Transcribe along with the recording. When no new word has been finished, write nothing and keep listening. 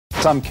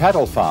Some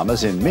cattle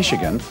farmers in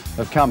Michigan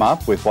have come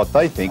up with what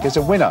they think is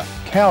a winner,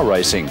 cow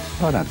racing.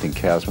 I don't think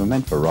cows were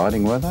meant for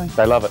riding, were they?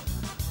 They love it.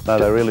 No,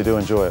 they really do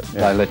enjoy it.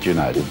 Yeah. They let you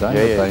know, did they?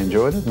 Yeah, that they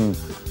enjoyed it? Mm.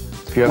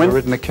 Have you ever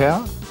ridden a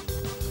cow?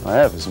 I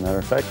have, as a matter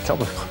of fact. It's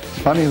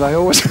funny, they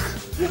always stand.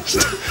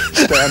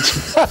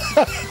 I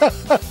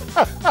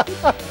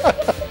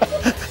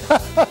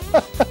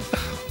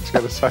was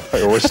going to say,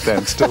 they always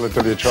stand still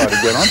until you try to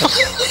get on.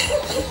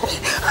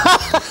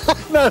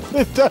 No,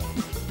 they don't.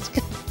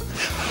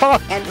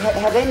 And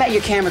have they met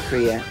your camera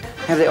crew yet?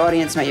 Have the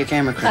audience met your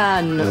camera crew?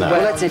 No.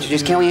 Well, let's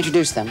introduce. Can we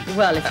introduce them?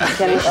 Well, if you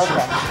Can we?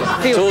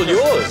 Okay. It's all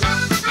yours.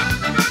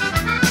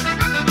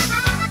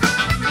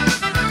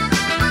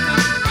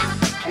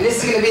 And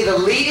this is going to be the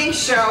leading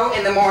show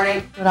in the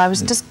morning. But I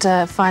was just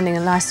finding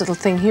a nice little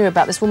thing here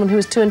about this woman who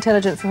was too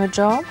intelligent for her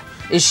job.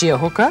 Is she a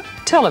hooker?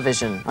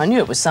 Television. I knew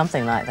it was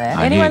something like that.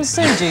 Anyone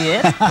seen you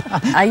yet?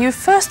 Are you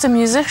first a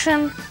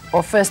musician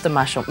or first a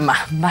muscle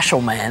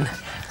man?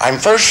 I'm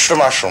first a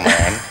muscle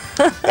man,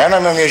 then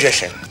I'm a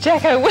musician.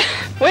 Jacko,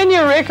 when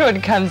your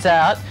record comes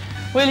out,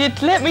 will you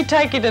let me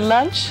take you to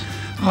lunch?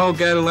 I'll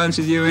go to lunch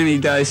with you any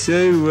day,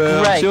 Sue.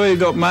 I'm Great. sure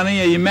you've got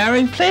money. Are you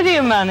married? Plenty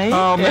of money.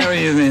 I'll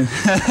marry you then.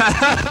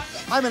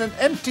 I'm in an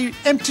empty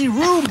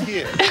room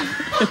here.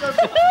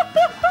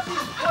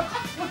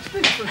 What's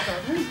this for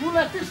something? Who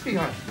left this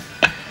behind?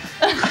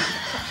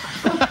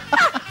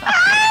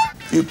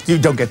 You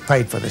don't get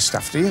paid for this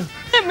stuff, do you?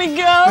 Let me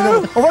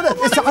go.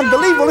 It's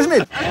unbelievable, isn't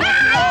it?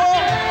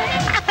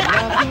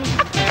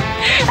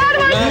 How do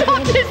I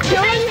stop this,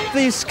 John?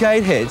 These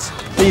skateheads,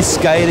 these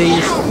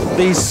skaties,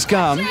 these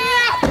scum,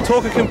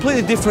 talk a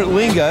completely different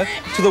lingo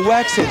to the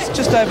waxheads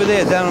just over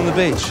there down on the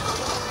beach.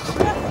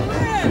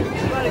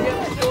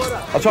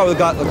 I'll try with the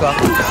guy.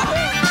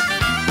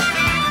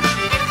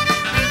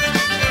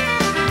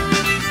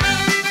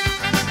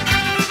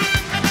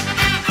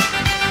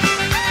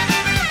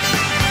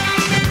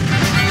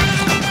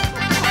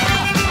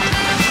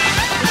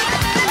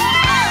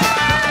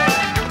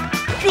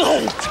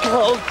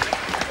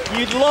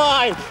 You'd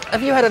lie!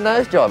 Have you had a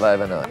nose job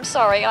overnight? I'm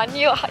sorry, I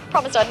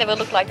promised I'd never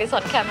look like this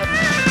on camera.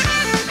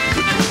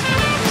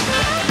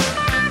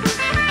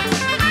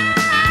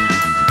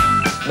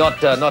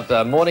 Not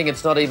morning,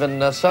 it's not even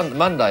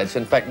Monday, it's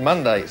in fact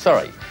Monday,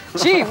 sorry.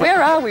 Gee,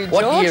 where are we,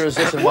 George? What year is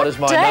this and what is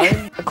my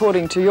name?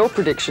 According to your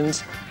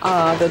predictions,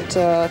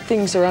 that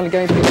things are only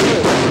going to be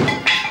good.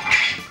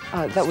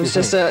 That was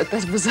just to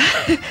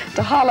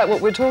highlight what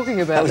we're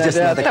talking about.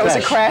 That was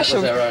a crash.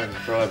 That was our own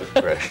private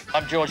crash.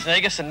 I'm George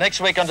Negus, and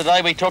next week on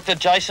Today we talk to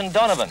Jason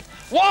Donovan.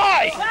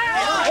 Why?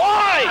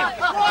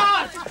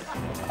 Why?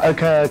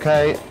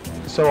 Okay,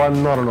 so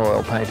I'm not an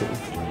oil painting,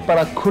 but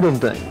I could have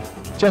been.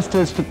 Just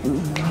as for...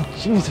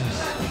 Jesus.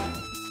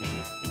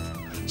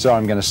 So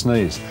I'm going to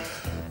sneeze.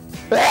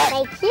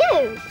 Thank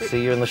you.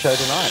 See you in the show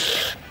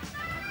tonight.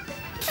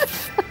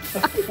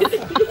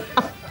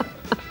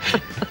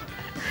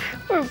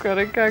 We've got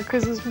to go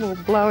because there's more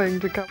blowing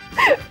to come.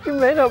 You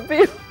may not be...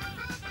 Is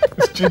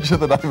Ginger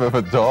the name of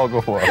a dog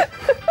or what?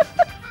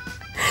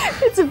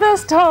 It's a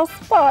versatile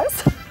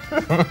spice.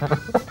 And there are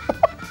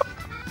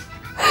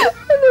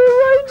a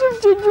range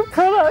of ginger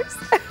products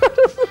out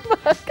of the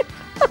market.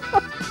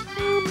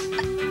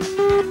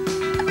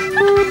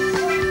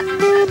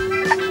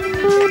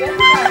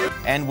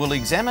 And we'll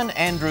examine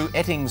Andrew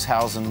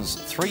Ettingshausen's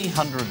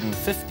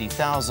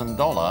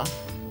 $350,000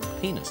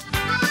 penis.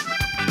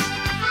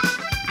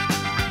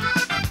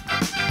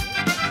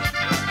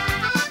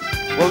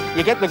 Well,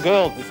 you get the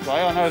girls this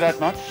way, I know that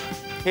much.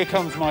 Here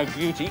comes my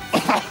beauty.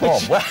 Oh,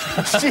 wow.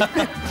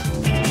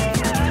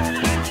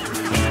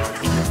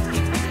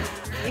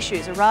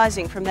 Issues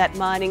arising from that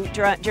mining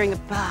during a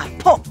bar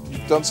pop.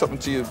 You've done something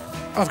to you.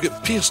 I've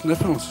got pierced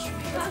nipples.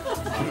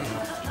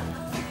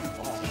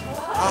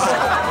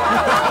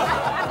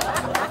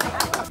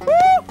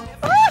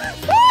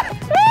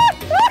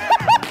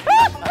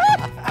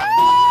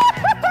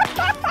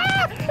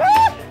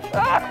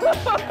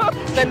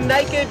 The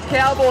naked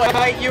cowboy.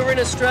 Mate, you were in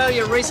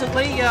Australia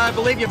recently. I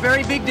believe you're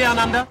very big down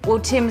under. Well,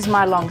 Tim's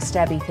my long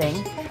stabby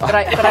thing, but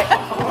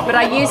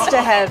I used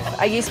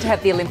to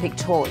have the Olympic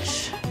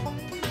torch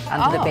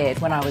under the bed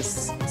when I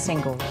was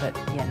single. But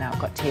yeah, now I've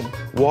got Tim.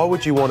 Why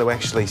would you want to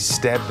actually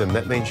stab them?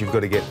 That means you've got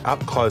to get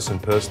up close and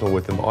personal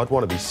with them. I'd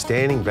want to be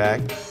standing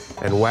back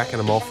and whacking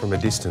them off from a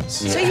distance.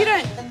 So you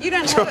don't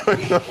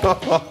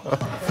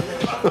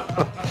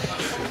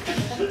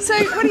So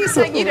what are you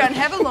saying? You don't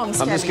have a long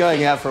stabby? I'm just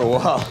going out for a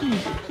while.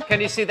 Can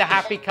you see the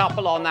happy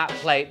couple on that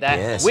plate there?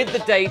 Yes. With the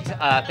date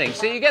thing.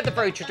 So you get the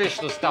very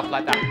traditional stuff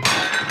like that.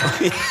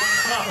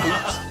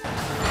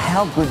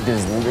 How good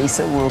does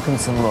Lisa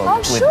Wilkinson look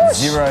with shush.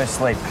 zero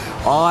sleep?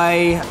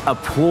 I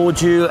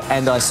applaud you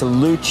and I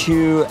salute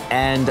you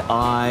and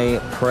I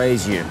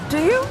praise you.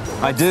 Do you?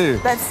 I do.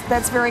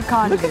 That's very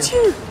kind Look of at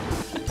you.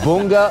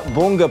 Bunga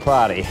Bunga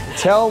Party.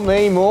 Tell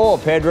me more,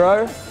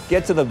 Pedro.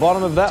 Get to the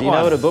bottom of that Do you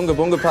know what a Bunga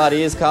Bunga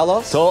Party is,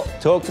 Carlos?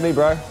 Talk to me,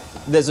 bro.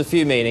 There's a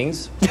few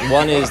meanings.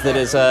 One is that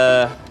it's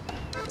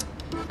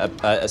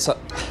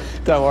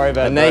Don't worry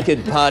about a it.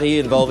 naked party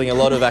involving a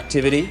lot of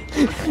activity.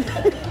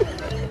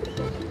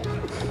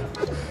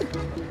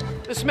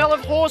 The smell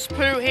of horse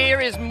poo here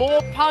is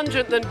more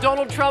pungent than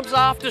Donald Trump's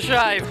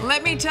aftershave.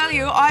 Let me tell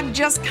you, I've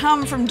just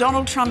come from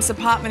Donald Trump's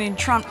apartment in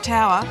Trump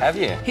Tower. Have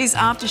you? His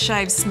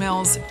aftershave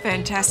smells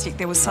fantastic.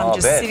 There was some Oh, I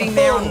just bet. sitting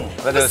there on,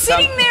 But there was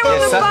some, sitting there on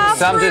the bathroom.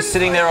 some just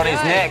sitting there on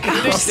his neck.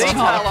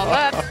 Detail on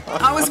that.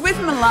 I was with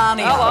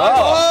Melania.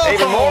 Oh,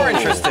 even more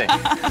interesting.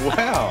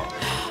 Wow.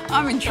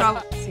 I'm in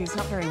trouble. See, he's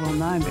not very well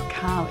known, but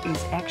Carl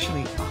is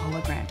actually a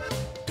hologram.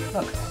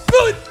 Look.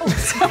 Oh,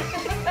 sorry.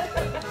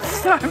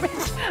 Sorry,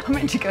 I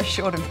meant to go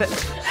short of it.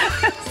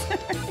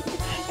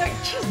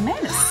 Geez,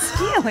 man, of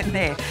steel in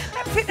there.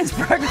 That fitness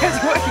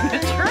program's working a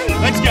treat.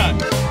 Let's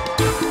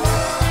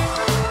go.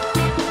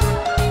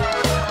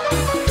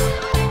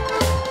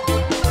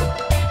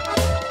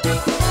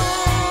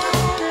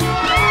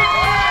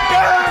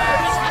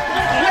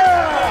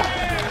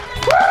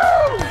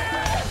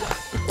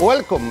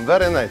 Welcome,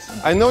 very nice.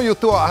 I know you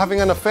two are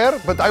having an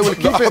affair, but I will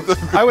keep it.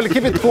 I will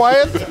keep it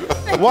quiet.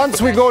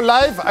 Once we go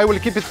live, I will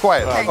keep it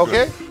quiet.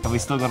 Okay? Have we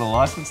still got a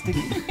license, Dickie?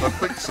 I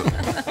think so.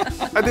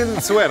 I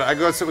didn't swear. I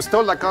was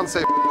told I can't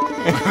say.